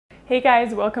Hey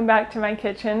guys, welcome back to my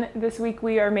kitchen. This week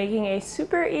we are making a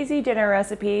super easy dinner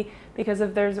recipe because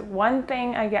if there's one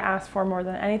thing I get asked for more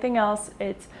than anything else,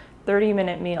 it's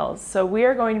 30-minute meals. So we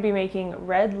are going to be making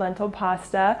red lentil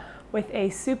pasta with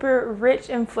a super rich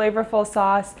and flavorful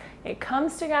sauce. It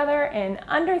comes together in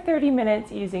under 30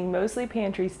 minutes using mostly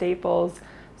pantry staples.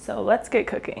 So let's get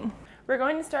cooking. We're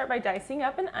going to start by dicing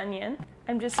up an onion.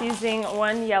 I'm just using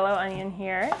one yellow onion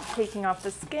here, taking off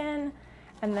the skin,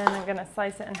 and then I'm gonna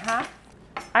slice it in half.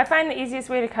 I find the easiest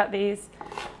way to cut these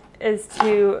is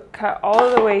to cut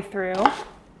all the way through.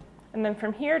 And then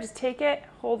from here, just take it,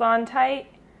 hold on tight,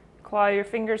 claw your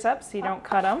fingers up so you don't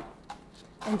cut them,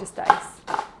 and just dice.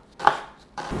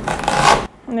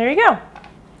 And there you go.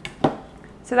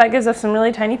 So that gives us some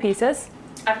really tiny pieces.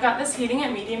 I've got this heating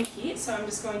at medium heat, so I'm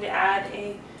just going to add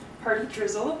a hearty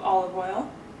drizzle of olive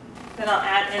oil. Then I'll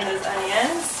add in those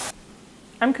onions.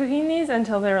 I'm cooking these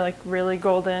until they're like really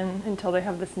golden, until they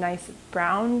have this nice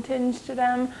brown tinge to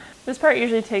them. This part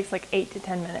usually takes like 8 to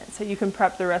 10 minutes, so you can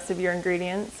prep the rest of your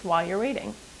ingredients while you're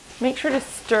waiting. Make sure to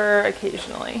stir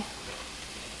occasionally.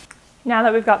 Now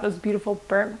that we've got those beautiful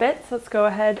burnt bits, let's go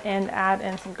ahead and add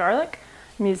in some garlic.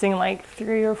 I'm using like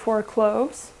 3 or 4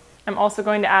 cloves. I'm also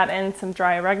going to add in some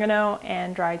dry oregano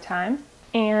and dry thyme,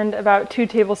 and about 2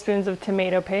 tablespoons of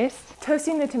tomato paste.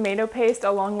 Toasting the tomato paste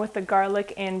along with the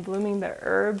garlic and blooming the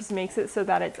herbs makes it so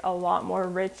that it's a lot more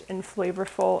rich and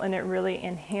flavorful, and it really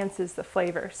enhances the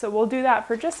flavor. So we'll do that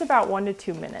for just about 1 to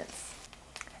 2 minutes.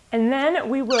 And then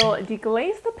we will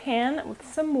deglaze the pan with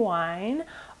some wine.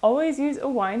 Always use a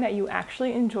wine that you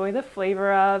actually enjoy the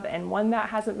flavor of, and one that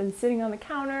hasn't been sitting on the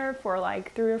counter for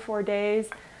like 3 or 4 days.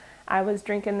 I was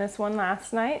drinking this one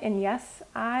last night, and yes,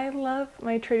 I love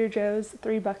my Trader Joe's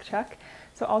 3 Buck Chuck.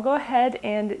 So I'll go ahead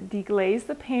and deglaze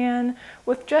the pan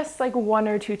with just like 1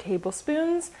 or 2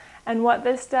 tablespoons. And what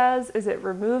this does is it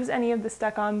removes any of the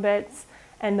stuck-on bits,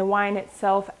 and the wine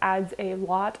itself adds a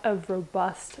lot of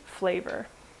robust flavor.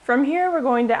 From here, we're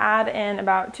going to add in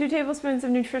about 2 tablespoons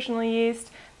of nutritional yeast.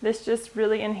 This just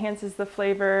really enhances the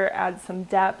flavor, adds some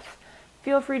depth.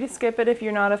 Feel free to skip it if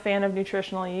you're not a fan of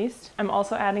nutritional yeast. I'm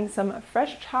also adding some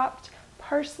fresh chopped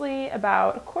parsley,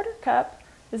 about 1/4 cup.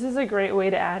 This is a great way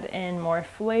to add in more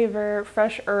flavor.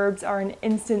 Fresh herbs are an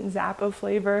instant zap of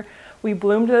flavor. We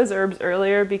bloomed those herbs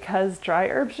earlier because dry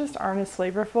herbs just aren't as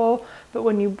flavorful, but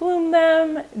when you bloom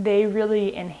them, they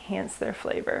really enhance their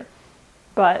flavor.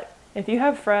 But if you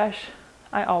have fresh,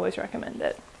 I always recommend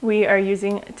it. We are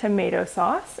using tomato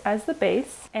sauce as the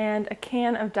base and a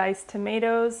can of diced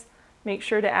tomatoes. Make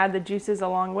sure to add the juices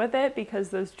along with it because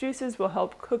those juices will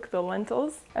help cook the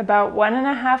lentils. About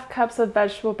 1½ cups of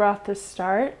vegetable broth to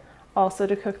start, also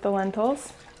to cook the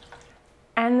lentils.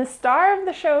 And the star of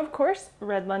the show, of course,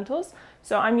 red lentils.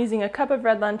 So I'm using a cup of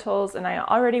red lentils, and I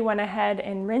already went ahead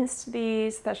and rinsed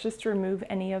these. That's just to remove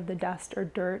any of the dust or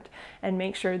dirt and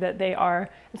make sure that they are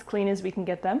as clean as we can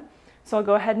get them. So I'll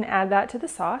go ahead and add that to the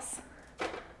sauce.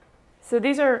 So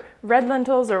these are red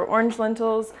lentils or orange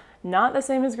lentils. Not the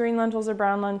same as green lentils or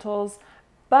brown lentils,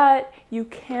 but you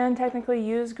can technically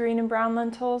use green and brown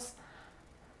lentils.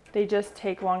 They just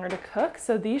take longer to cook,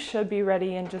 so these should be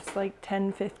ready in just like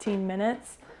 10-15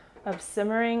 minutes of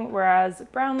simmering, whereas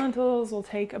brown lentils will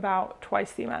take about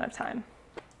twice the amount of time.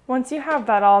 Once you have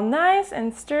that all nice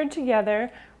and stirred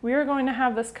together, we are going to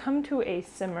have this come to a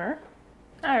simmer.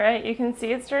 All right, you can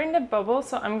see it's starting to bubble,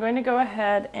 so I'm going to go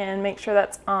ahead and make sure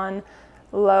that's on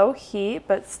low heat,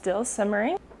 but still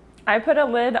simmering. I put a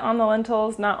lid on the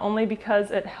lentils not only because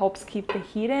it helps keep the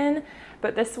heat in,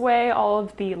 but this way all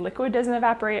of the liquid doesn't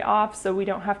evaporate off, so we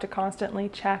don't have to constantly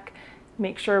check,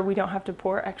 make sure we don't have to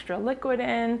pour extra liquid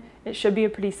in. It should be a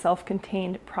pretty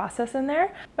self-contained process in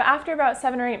there. But after about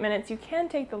 7 or 8 minutes, you can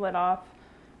take the lid off,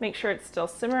 make sure it's still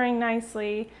simmering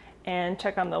nicely, and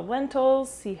check on the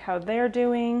lentils, see how they're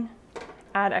doing.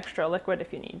 Add extra liquid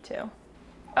if you need to.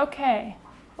 Okay,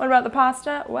 what about the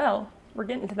pasta? Well, we're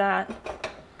getting to that.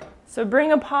 So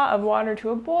bring a pot of water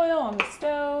to a boil on the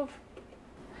stove.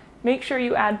 Make sure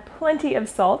you add plenty of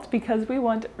salt because we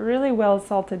want really well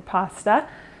salted pasta.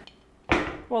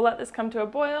 We'll let this come to a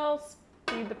boil,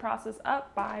 speed the process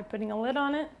up by putting a lid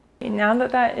on it. Okay, now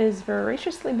that that is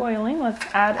voraciously boiling, let's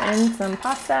add in some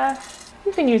pasta.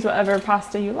 You can use whatever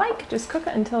pasta you like, just cook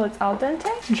it until it's al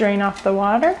dente. Drain off the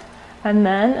water, and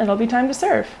then it'll be time to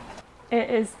serve. It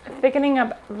is thickening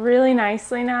up really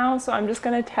nicely now, so I'm just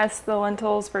gonna test the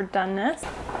lentils for doneness.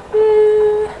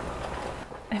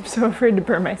 I'm so afraid to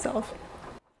burn myself.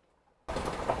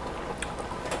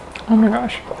 Oh my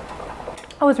gosh.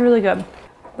 Oh, it's really good.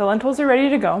 The lentils are ready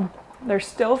to go. They're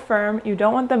still firm. You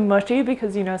don't want them mushy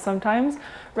because, you know, sometimes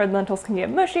red lentils can get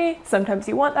mushy. Sometimes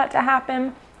you want that to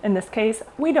happen. In this case,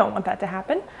 we don't want that to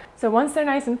happen. So once they're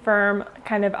nice and firm,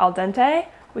 kind of al dente,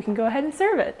 we can go ahead and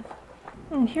serve it.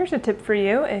 And here's a tip for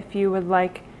you. If you would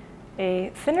like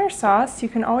a thinner sauce, you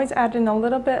can always add in a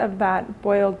little bit of that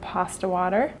boiled pasta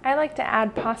water. I like to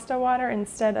add pasta water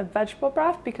instead of vegetable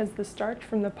broth because the starch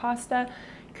from the pasta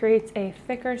creates a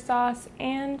thicker sauce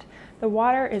and the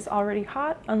water is already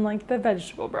hot, unlike the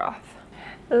vegetable broth.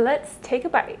 Let's take a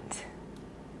bite.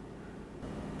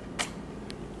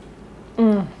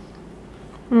 Oh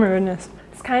my goodness.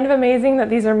 It's kind of amazing that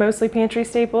these are mostly pantry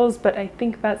staples, but I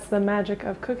think that's the magic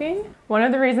of cooking. One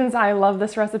of the reasons I love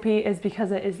this recipe is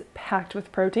because it is packed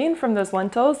with protein from those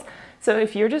lentils. So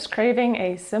if you're just craving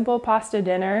a simple pasta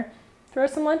dinner, throw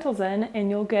some lentils in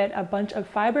and you'll get a bunch of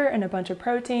fiber and a bunch of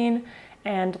protein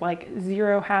and like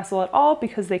zero hassle at all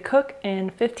because they cook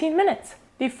in 15 minutes.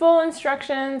 The full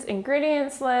instructions,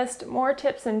 ingredients list, more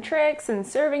tips and tricks, and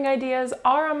serving ideas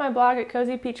are on my blog at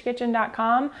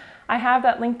cozypeachkitchen.com. I have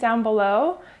that link down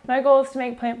below. My goal is to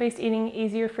make plant-based eating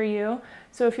easier for you.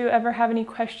 So if you ever have any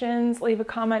questions, leave a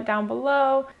comment down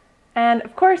below. And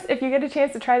of course, if you get a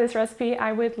chance to try this recipe,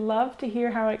 I would love to hear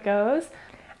how it goes.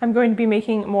 I'm going to be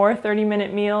making more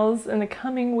 30-minute meals in the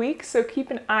coming weeks, so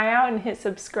keep an eye out and hit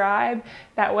subscribe.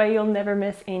 That way you'll never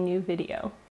miss a new video.